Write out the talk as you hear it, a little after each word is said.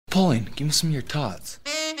Pauline, give me some of your tots.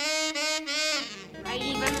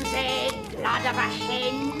 Raven's egg, blood of a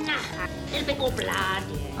hen, a little bit more blood.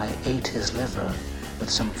 I ate his liver with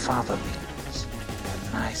some fava beans.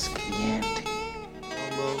 A nice Chianti.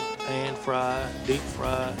 Combo, pan fry, deep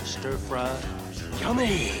fry, stir fry.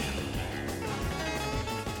 Yummy!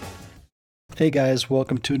 Hey guys,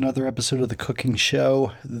 welcome to another episode of The Cooking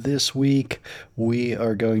Show. This week we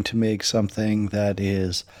are going to make something that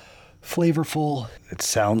is flavorful. It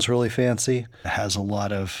sounds really fancy. It has a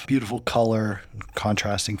lot of beautiful color,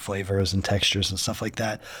 contrasting flavors and textures and stuff like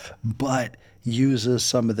that, but uses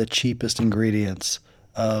some of the cheapest ingredients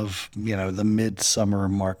of, the midsummer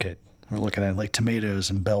market. We're looking at like tomatoes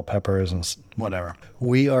and bell peppers and whatever.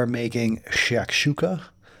 We are making Shakshouka,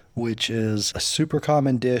 which is a super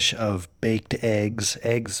common dish of baked eggs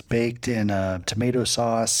baked in a tomato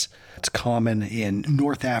sauce. It's common in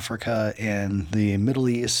North Africa and the Middle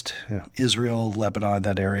East, Israel, Lebanon,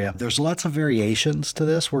 that area. There's lots of variations to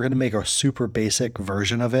this. We're going to make a super basic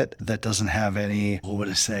version of it that doesn't have any,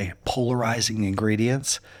 polarizing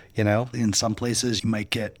ingredients. In some places you might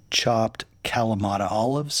get chopped Kalamata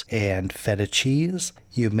olives and feta cheese.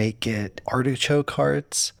 You may get artichoke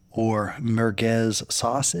hearts or merguez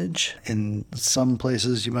sausage. In some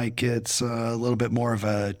places you might get a little bit more of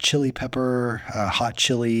a chili pepper, hot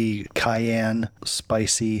chili, cayenne,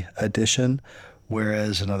 spicy addition,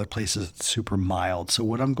 whereas in other places it's super mild. So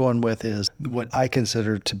what I'm going with is what I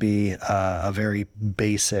consider to be a very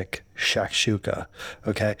basic shakshuka.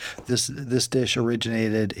 Okay, this dish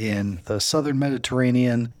originated in the southern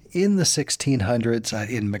Mediterranean in the 1600s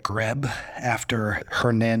in Maghreb, after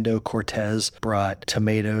Hernando Cortez brought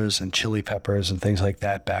tomatoes and chili peppers and things like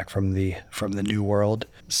that back from the New World.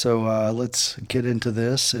 So let's get into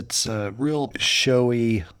this. It's a real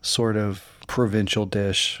showy sort of provincial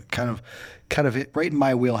dish, kind of right in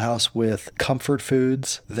my wheelhouse with comfort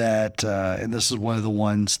foods that, and this is one of the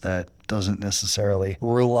ones that doesn't necessarily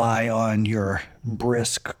rely on your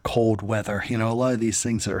brisk cold weather. A lot of these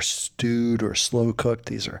things that are stewed or slow cooked,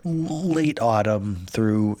 these are late autumn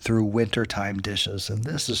through wintertime dishes. And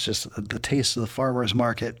this is just the taste of the farmer's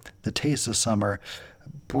market, the taste of summer,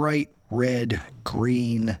 bright red,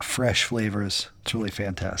 green, fresh flavors. It's really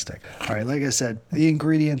fantastic. All right, like I said, the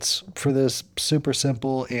ingredients for this, super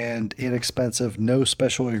simple and inexpensive. No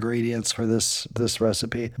special ingredients for this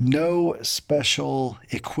recipe. No special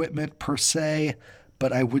equipment per se,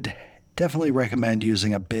 but I would definitely recommend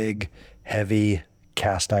using a big, heavy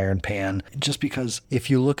cast iron pan, just because if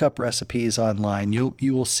you look up recipes online, you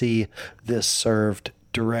will see this served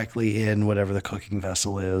directly in whatever the cooking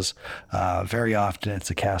vessel is. Very often it's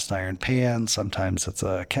a cast iron pan. Sometimes it's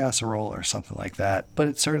a casserole or something like that, but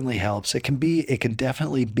it certainly helps. It can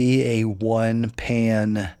definitely be a one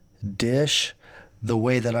pan dish. The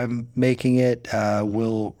way that I'm making it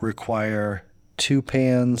will require two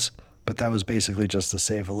pans, but that was basically just to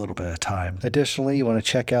save a little bit of time. Additionally, you want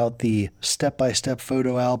to check out the step-by-step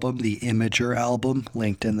photo album, the Imager album,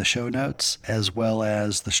 linked in the show notes, as well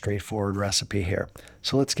as the straightforward recipe here.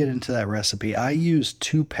 So let's get into that recipe. I use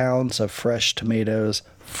 2 pounds of fresh tomatoes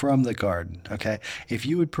from the garden, okay? If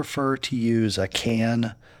you would prefer to use a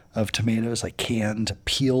can of tomatoes, like canned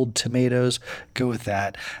peeled tomatoes, go with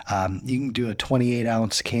that. You can do a 28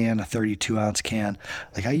 ounce can, a 32 ounce can.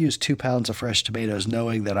 Like I use 2 pounds of fresh tomatoes,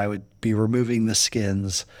 knowing that I would be removing the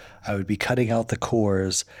skins, I would be cutting out the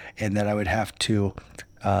cores, and that I would have to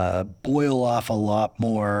boil off a lot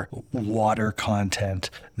more water content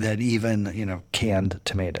than even, canned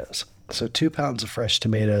tomatoes. So 2 pounds of fresh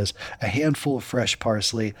tomatoes, a handful of fresh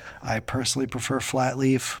parsley. I personally prefer flat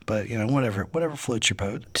leaf, but whatever floats your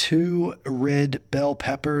boat. 2 red bell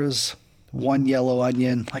peppers, 1 yellow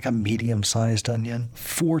onion, like a medium-sized onion,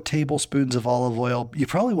 4 tablespoons of olive oil. You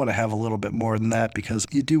probably want to have a little bit more than that because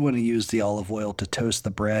you do want to use the olive oil to toast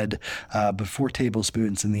the bread, but 4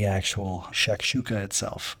 tablespoons in the actual shakshuka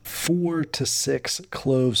itself. 4 to 6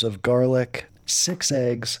 cloves of garlic, 6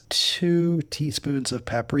 eggs, 2 teaspoons of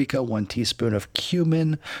paprika, 1 teaspoon of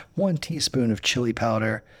cumin, 1 teaspoon of chili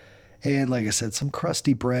powder, and like I said, some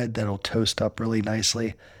crusty bread that'll toast up really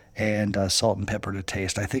nicely, and salt and pepper to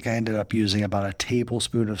taste. I think I ended up using about a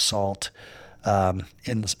tablespoon of salt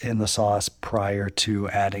in the sauce prior to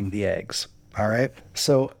adding the eggs. All right,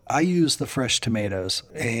 so I use the fresh tomatoes,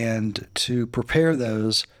 and to prepare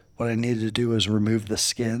those, what I needed to do is remove the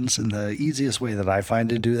skins. And the easiest way that I find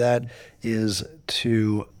to do that is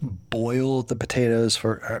to boil the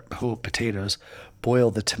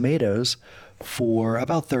boil the tomatoes for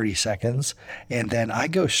about 30 seconds, and then I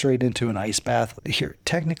go straight into an ice bath. Here,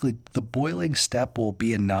 technically, the boiling step will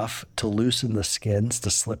be enough to loosen the skins,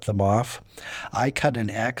 to slip them off. I cut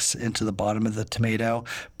an X into the bottom of the tomato,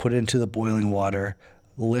 put it into the boiling water,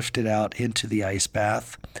 lift it out into the ice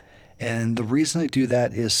bath. And the reason I do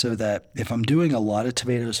that is so that if I'm doing a lot of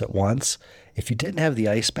tomatoes at once, if you didn't have the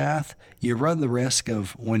ice bath, you run the risk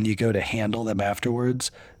of when you go to handle them afterwards,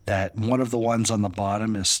 that one of the ones on the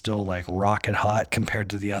bottom is still like rocket hot compared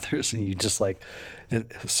to the others, and you just like,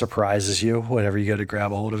 it surprises you whenever you go to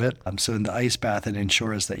grab a hold of it. So in the ice bath, it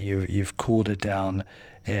ensures that you've cooled it down,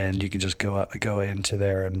 and you can just go into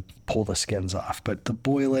there and pull the skins off. But the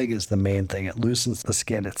boiling is the main thing. It loosens the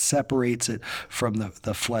skin. It separates it from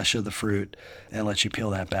the flesh of the fruit and lets you peel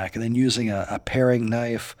that back. And then using a paring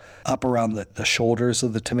knife up around the shoulders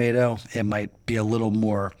of the tomato, it might be a little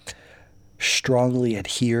more strongly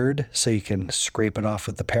adhered, so you can scrape it off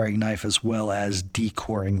with the paring knife, as well as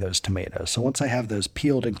decoring those tomatoes. So once I have those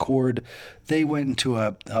peeled and cored, they went into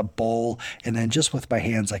a bowl, and then just with my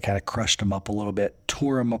hands I kind of crushed them up a little bit,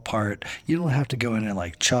 tore them apart. You don't have to go in and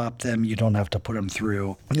like chop them. You don't have to put them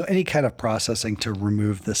through any kind of processing to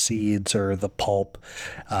remove the seeds or the pulp.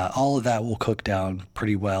 All of that will cook down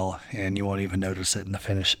pretty well, and you won't even notice it in the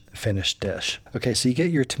finished dish. Okay, so you get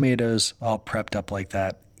your tomatoes all prepped up like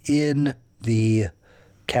that in the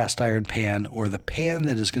cast iron pan, or the pan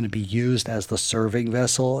that is going to be used as the serving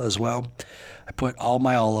vessel as well. I put all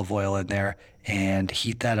my olive oil in there and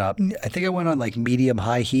heat that up. I think I went on like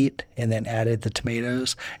medium-high heat, and then added the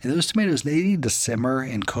tomatoes. And those tomatoes, they need to simmer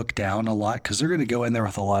and cook down a lot, because they're going to go in there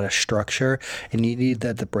with a lot of structure, and you need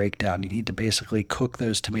that to break down. You need to basically cook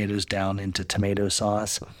those tomatoes down into tomato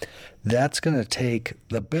sauce. That's going to take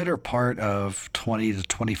the better part of 20 to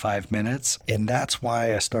 25 minutes, and that's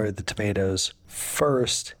why I started the tomatoes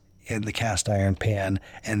first in the cast iron pan,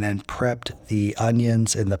 and then prepped the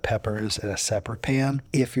onions and the peppers in a separate pan.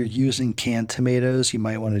 If you're using canned tomatoes, you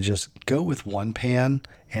might want to just go with one pan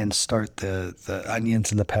and start the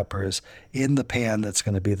onions and the peppers in the pan that's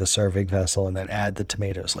going to be the serving vessel, and then add the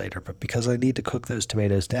tomatoes later. But because I need to cook those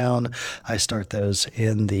tomatoes down, I start those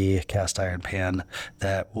in the cast iron pan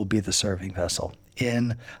that will be the serving vessel.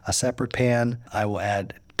 In a separate pan, I will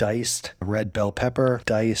add diced red bell pepper,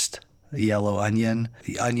 diced yellow onion.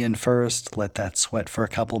 The onion first, let that sweat for a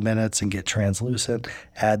couple minutes and get translucent.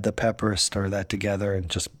 Add the pepper, stir that together, and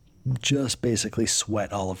just basically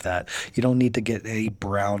sweat all of that. You don't need to get any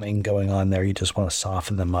browning going on there. You just want to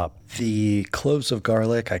soften them up. The cloves of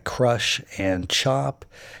garlic I crush and chop,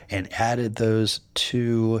 and added those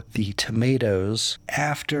to the tomatoes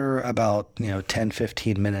after about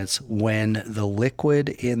 10-15 minutes, when the liquid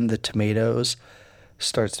in the tomatoes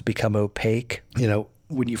starts to become opaque.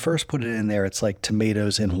 When you first put it in there, it's like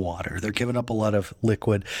tomatoes in water. They're giving up a lot of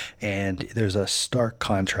liquid, and there's a stark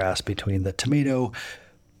contrast between the tomato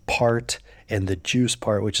part and the juice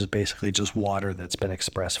part, which is basically just water that's been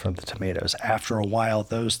expressed from the tomatoes. After a while,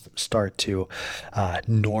 those start to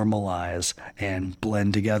normalize and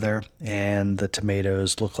blend together, and the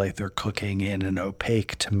tomatoes look like they're cooking in an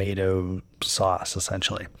opaque tomato sauce,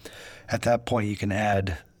 essentially. At that point, you can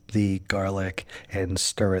add the garlic and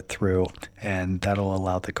stir it through, and that'll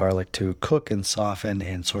allow the garlic to cook and soften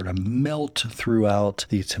and sort of melt throughout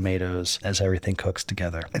the tomatoes as everything cooks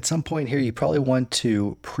together. At some point here, you probably want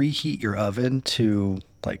to preheat your oven to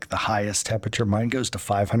like the highest temperature. Mine goes to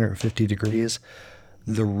 550 degrees.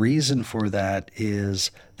 The reason for that is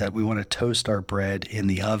that we want to toast our bread in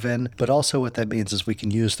the oven, but also what that means is we can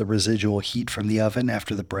use the residual heat from the oven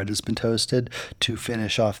after the bread has been toasted to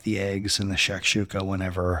finish off the eggs and the shakshouka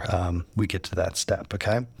whenever we get to that step,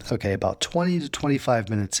 okay? Okay, about 20 to 25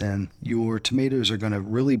 minutes in, your tomatoes are going to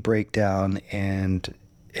really break down and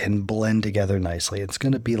blend together nicely. It's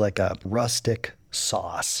going to be like a rustic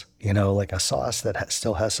sauce, like a sauce that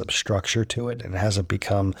still has some structure to it and hasn't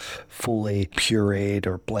become fully pureed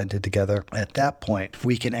or blended together. At that point,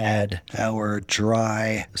 we can add our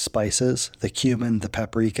dry spices, the cumin, the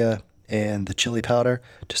paprika, and the chili powder.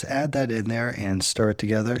 Just add that in there and stir it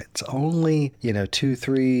together. It's only, 2,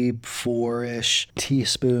 3, 4-ish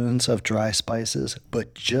teaspoons of dry spices,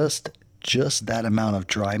 but just that amount of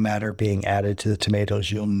dry matter being added to the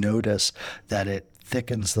tomatoes, you'll notice that it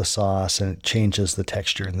thickens the sauce and it changes the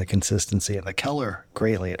texture and the consistency and the color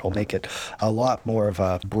greatly. It'll make it a lot more of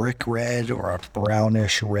a brick red or a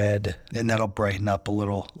brownish red, and that'll brighten up a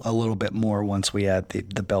little bit more once we add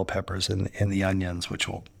the bell peppers and the onions, which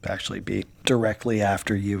will actually be directly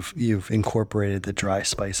after you've incorporated the dry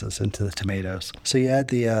spices into the tomatoes. So you add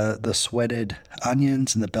the sweated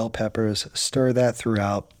onions and the bell peppers, stir that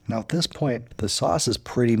throughout. Now at this point, the sauce is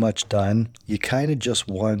pretty much done. You kind of just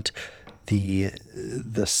want the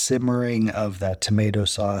simmering of that tomato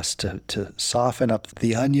sauce to soften up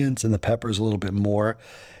the onions and the peppers a little bit more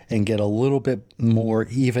and get a little bit more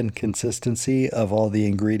even consistency of all the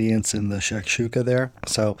ingredients in the shakshuka there.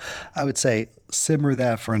 So I would say simmer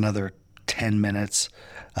that for another 10 minutes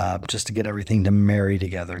just to get everything to marry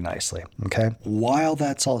together nicely, okay? While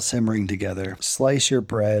that's all simmering together, slice your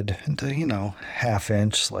bread into, 1/2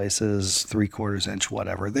 inch slices, 3/4 inch,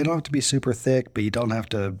 whatever. They don't have to be super thick, but you don't have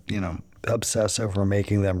to, obsess over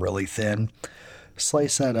making them really thin.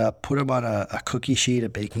 Slice that up, put them on a cookie sheet, a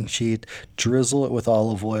baking sheet, drizzle it with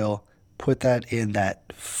olive oil, put that in that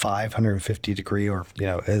 550 degree or,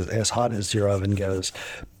 as hot as your oven goes.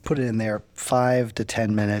 Put it in there 5 to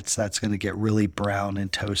 10 minutes. That's going to get really brown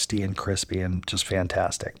and toasty and crispy and just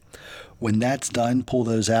fantastic. When that's done, pull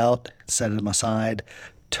those out, set them aside.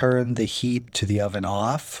 Turn the heat to the oven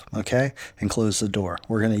off, okay, and close the door.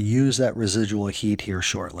 We're going to use that residual heat here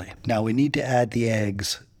shortly. Now we need to add the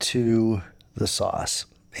eggs to the sauce.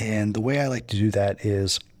 And the way I like to do that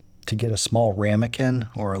is to get a small ramekin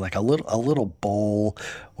or like a little bowl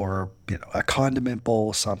or, a condiment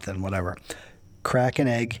bowl, something, whatever. Crack an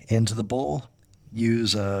egg into the bowl.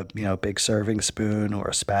 Use a big serving spoon or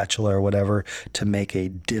a spatula or whatever to make a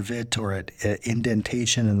divot or an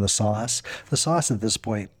indentation in the sauce. The sauce at this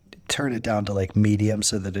point, turn it down to like medium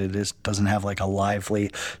so that it doesn't have like a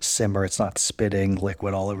lively simmer. It's not spitting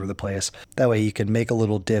liquid all over the place. That way you can make a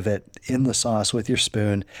little divot in the sauce with your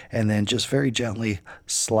spoon and then just very gently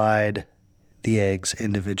slide the eggs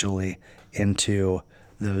individually into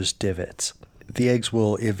those divots. The eggs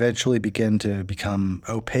will eventually begin to become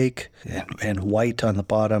opaque and white on the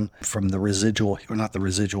bottom from the residual, or not the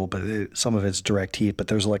residual, but some of it's direct heat, but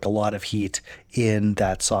there's like a lot of heat in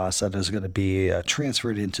that sauce that is going to be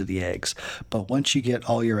transferred into the eggs. But once you get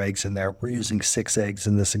all your eggs in there, we're using 6 eggs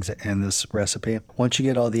in this recipe. Once you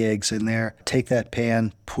get all the eggs in there, take that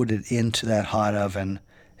pan, put it into that hot oven,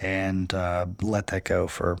 and let that go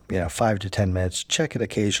for 5 to 10 minutes. Check it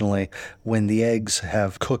occasionally. When the eggs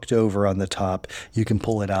have cooked over on the top, you can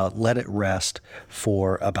pull it out, let it rest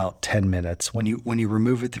for about 10 minutes. When you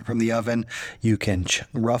remove it from the oven, you can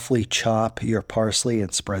roughly chop your parsley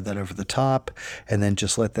and spread that over the top, and then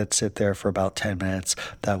just let that sit there for about 10 minutes.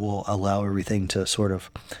 That will allow everything to sort of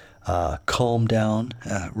calm down,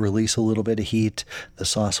 release a little bit of heat. The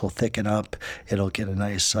sauce will thicken up. It'll get a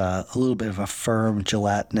nice, a little bit of a firm,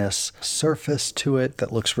 gelatinous surface to it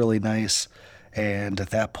that looks really nice. And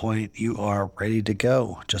at that point, you are ready to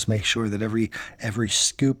go. Just make sure that every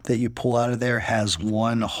scoop that you pull out of there has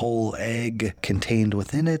one whole egg contained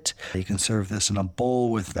within it. You can serve this in a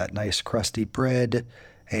bowl with that nice crusty bread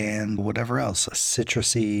and whatever else, a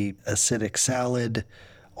citrusy, acidic salad,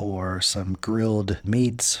 or some grilled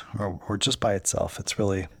meats, or just by itself.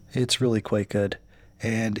 It's really quite good.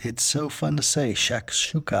 And it's so fun to say,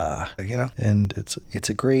 Shakshouka, and it's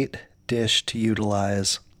a great dish to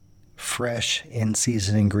utilize fresh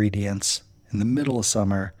in-season ingredients in the middle of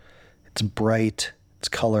summer. It's bright, it's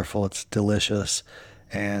colorful, it's delicious,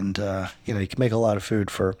 and you can make a lot of food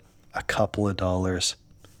for a couple of dollars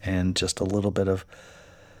and just a little bit of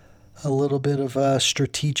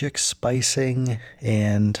strategic spicing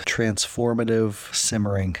and transformative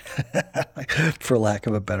simmering, for lack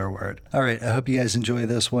of a better word. All right, I hope you guys enjoy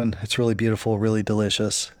this one. It's really beautiful, really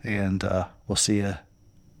delicious, and we'll see you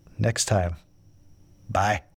next time. Bye.